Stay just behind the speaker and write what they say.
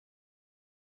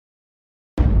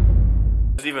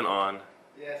It's even on.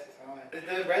 Yes, it's on.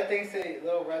 The red thing say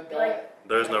little red dot. Like,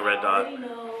 there's no red dot.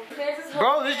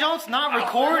 Bro, this joint's not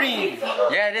recording.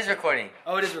 Yeah, it is recording.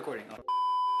 Oh, it is recording. Oh.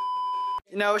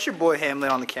 You know, it's your boy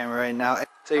Hamlet on the camera right now.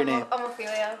 Say your name. I'm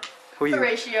Ophelia. Who are you?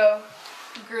 Horatio.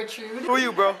 Gertrude. Who are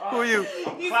you, bro? Who are you?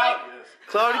 Clout.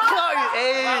 Cloudy.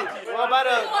 Hey, we're about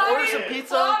to order some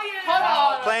pizza.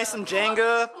 Playing some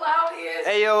Jenga.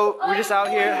 Hey, yo, we're just out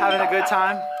here having a good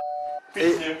time.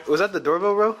 Hey, was that the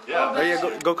doorbell, bro? Yeah. Oh,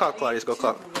 yeah, go call Claudius. Go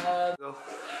call. Go.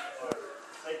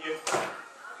 Thank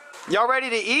you. Y'all ready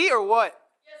to eat or what?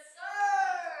 Yes,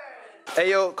 sir.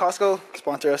 Hey, yo, Costco,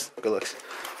 sponsor us. Good looks.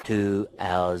 2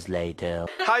 hours later.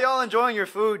 How y'all enjoying your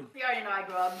food? You already know I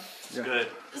grub. It's good.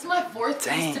 This is my fourth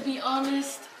taste, to be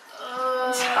honest.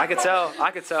 I could tell.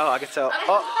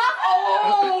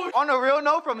 Oh. On a real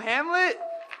note from Hamlet,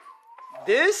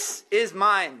 this is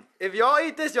mine. If y'all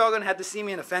eat this, y'all gonna have to see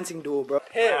me in a fencing duel, bro.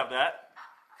 I have that.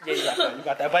 Yeah, you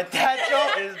got that. But that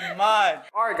joke is mine.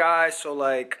 All right, guys. So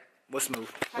like, what's the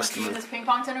move? What's the move? This ping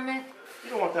pong tournament? You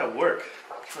don't want that work.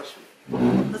 Trust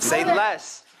me. Say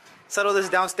less. Settle this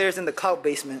downstairs in the Clout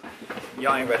basement.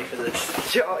 Y'all ain't ready for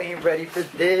this. Y'all ain't ready for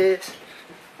this.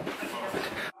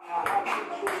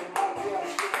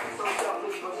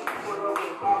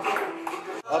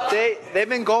 Update. They've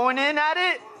been going in at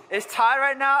it. It's tied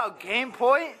right now. A game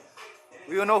point.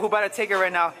 We don't know who about to take it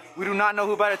right now. We do not know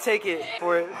who about to take it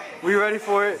for it. We ready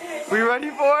for it? We ready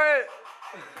for it?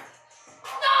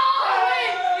 No!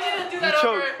 We didn't do that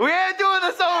over. We ain't doing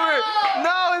this over.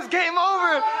 No, it's game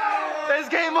over. It's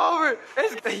game over.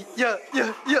 It's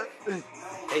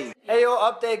Hey, yo,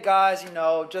 update, guys. You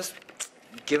know, just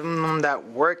giving them that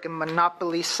work and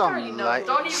Monopoly something like.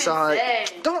 Don't even say.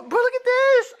 Don't, bro. Look at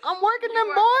this. I'm working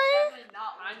them, boy.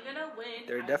 I'm gonna win.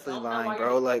 They're definitely lying,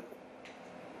 bro. Like.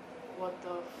 What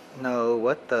the? No,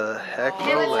 what the heck,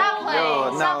 Okay, bro? let's Like, stop playing.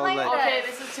 yo, Stop no, playing like. okay,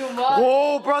 this is too much.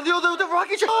 Whoa, bro, yo, the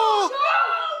rocket ship. Oh!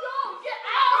 No, get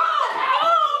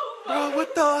out! Bro, what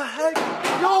the heck?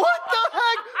 Yo, what the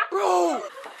heck? Bro!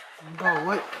 Bro,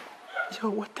 what? Yo,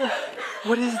 what the?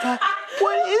 What is that?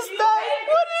 What is that?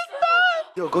 What is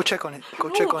that? Yo, go check on it. Go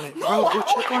check on it. Bro, go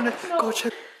check on it. Go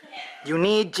check. You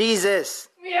need Jesus.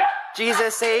 Yeah.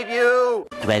 Jesus save you.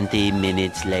 20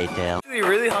 minutes later. I'm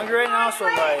really hungry right now, so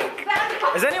like,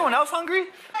 is anyone else hungry?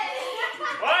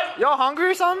 What? Y'all hungry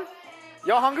or something?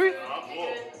 Y'all hungry?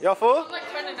 Y'all full?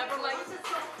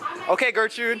 Okay,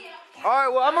 Gertrude. All right,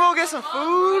 well, I'm gonna go get some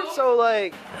food. So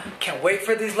like, can't wait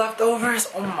for these leftovers.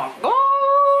 Oh my God.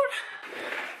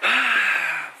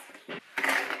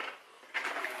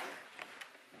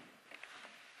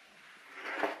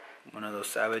 One of those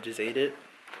savages ate it.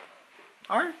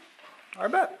 All right,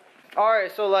 bet. All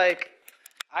right, so like,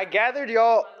 I gathered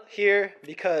y'all here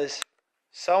because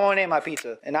someone ate my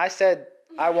pizza, and I said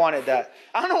I wanted that.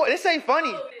 I don't know. This ain't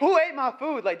funny. Who ate my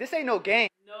food? Like, this ain't no game.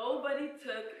 Nobody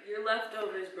took your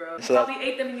leftovers, bro. You So probably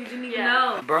ate them and you didn't even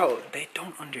know. Bro, they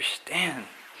don't understand.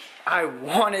 I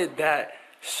wanted that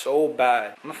so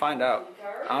bad. I'm gonna find out.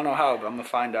 I don't know how, but I'm gonna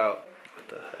find out. What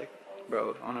the heck?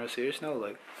 Bro, on a serious note,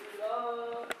 like,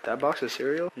 that box of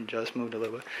cereal just moved a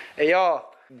little bit. Hey,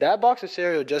 y'all, that box of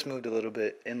cereal just moved a little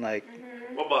bit in like...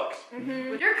 What box?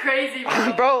 You're crazy,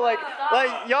 bro. Bro, like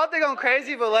y'all think I'm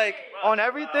crazy, but like on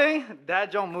everything,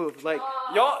 that don't move. Like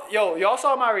y'all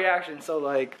saw my reaction, so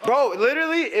like, bro,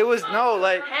 literally it was no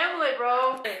like. Hamlet,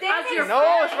 bro. That's your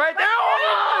No, it's right there.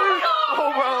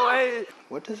 Oh, bro, hey.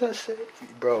 What does that say,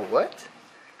 bro? What?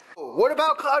 What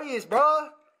about Claudius, bro? Oh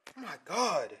my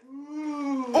God.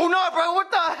 Oh no, bro.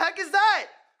 What the heck is that?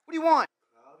 What do you want?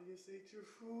 Claudius ate your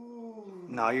food.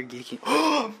 No, you're geeking.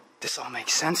 This all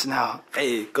makes sense now.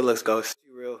 Hey, good looks, Ghost.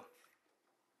 You real.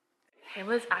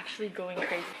 Hamlet's actually going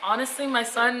crazy. Honestly, my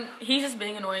son, he's just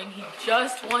being annoying. He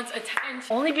just wants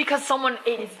attention. Only because someone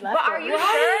ate his leftovers. But are you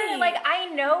sure? Like, I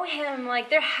know him. Like,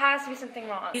 there has to be something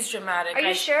wrong. He's dramatic. Are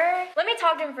you sure? Let me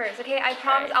talk to him first, okay? I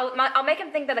promise. Right. I'll make him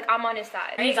think that like I'm on his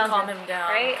side. I need to calm him down.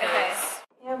 Right? Okay.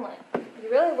 Hamlet, you're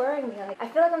really worrying me. Like, I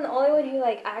feel like I'm the only one who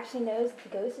like actually knows the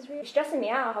ghost is real. You're stressing me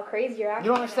out. How crazy you're acting.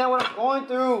 You don't understand what I'm going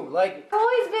through. Like, I've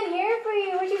always been here for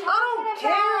you. What you talking I don't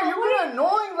care. You've been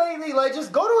annoying lately. Like,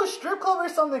 just go to a strip club or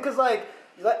something. Cause like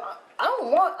I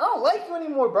don't like you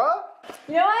anymore, bro.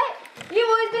 You know what? You've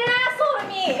always been an asshole to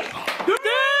me.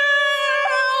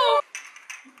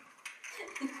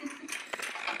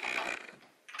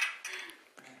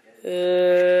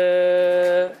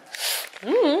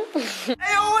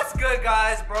 Hey, yo, what's good,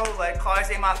 guys, bro? Like,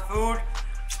 Claudius ate my food.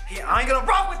 I ain't gonna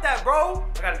rock with that, bro.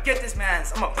 I gotta get this man.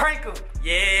 I'm gonna prank him.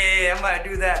 Yeah, I'm gonna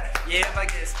do that. Yeah, I'm gonna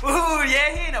get his food.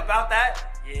 Yeah, he ain't about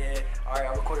that. Yeah. All right,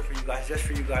 I'll record it for you guys, just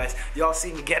for you guys. Y'all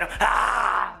see me get him.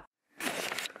 Ah!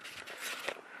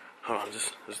 Hold on,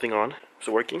 is this thing on? Is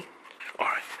it working?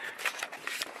 Alright.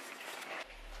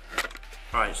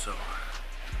 Alright, so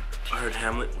I heard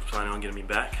Hamlet was planning on getting me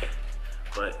back,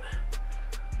 but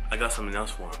I got something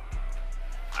else for him.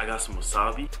 I got some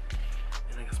wasabi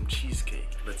and I got some cheesecake.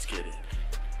 Let's get it.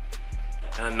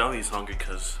 And I know he's hungry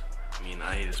because, I mean,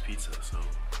 I ate his pizza, so.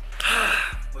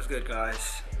 What's good,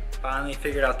 guys? Finally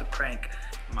figured out the prank.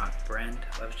 My friend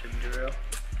loves Jim Drill.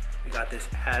 We got this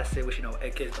acid, which you know,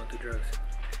 kids don't do drugs.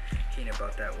 He ain't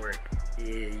about that work.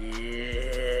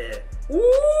 Yeah. Woo!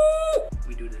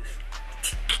 We do this.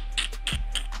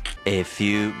 A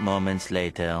few moments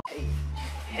later.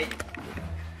 Hey.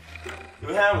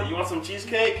 Yo, Hamlet, you want some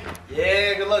cheesecake?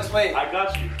 Yeah, good looks. Wait. I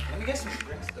got you. Let me get some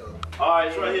drinks though. Alright,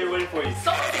 it's right here waiting for you.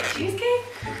 Someone say cheesecake?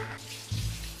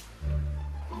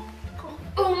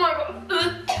 Oh my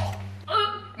god.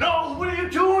 No, what are you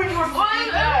doing? We're Why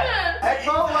that? Hey,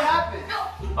 bro, what happened?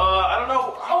 I don't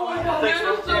know. Oh my god, Thanks, this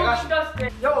bro. is so Yeah, I got you.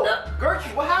 disgusting. Yo,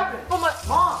 Gertrude, what happened? Oh my,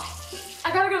 Mom,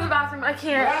 I gotta go to the bathroom. I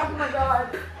can't. Oh my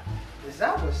god. is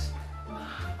that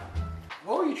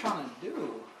what were you trying to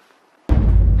do?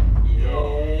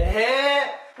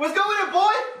 Yeah. What's good with it,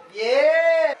 boy?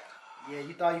 Yeah. Yeah,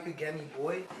 you thought you could get me,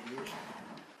 boy? Yeah.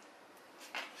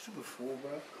 Super fool,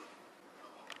 bro.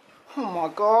 Oh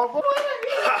my god, boy.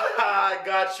 I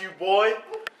got you, boy.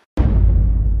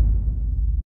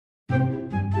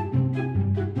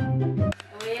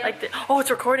 Like the, oh, it's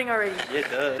recording already. Yeah,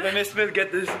 it does. Let Miss Smith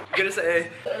get this. Get us an A.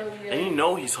 And you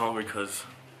know he's hungry because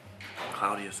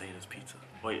Claudia's ate his pizza.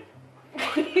 Wait.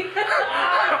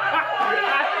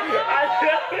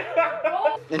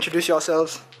 Introduce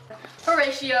yourselves.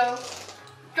 Horatio.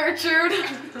 Gertrude.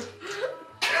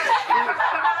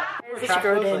 It's your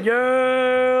girl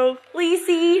Danielle.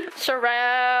 Lacey.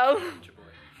 Sherelle.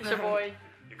 It's your boy.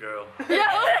 Your girl.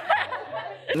 Yeah.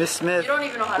 Miss Smith. You don't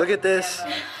even know how to Look at this.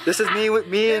 This is me with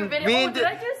me and been- me oh, and did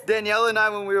I just- Danielle and I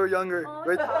when we were younger.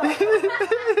 Right?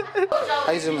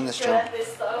 How you zooming this, Joe?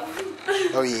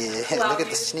 Oh yeah, look at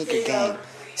the sneaker game.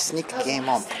 Sneaker game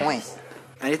on point.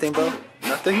 Anything, bro?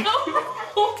 Nothing?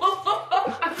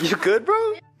 You good,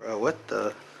 bro? Bro, what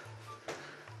the?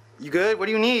 You good? What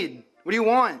do you need? What do you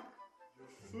want?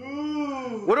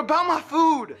 Food. What about my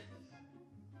food?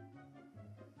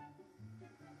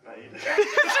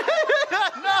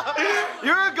 No,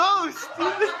 you're a ghost.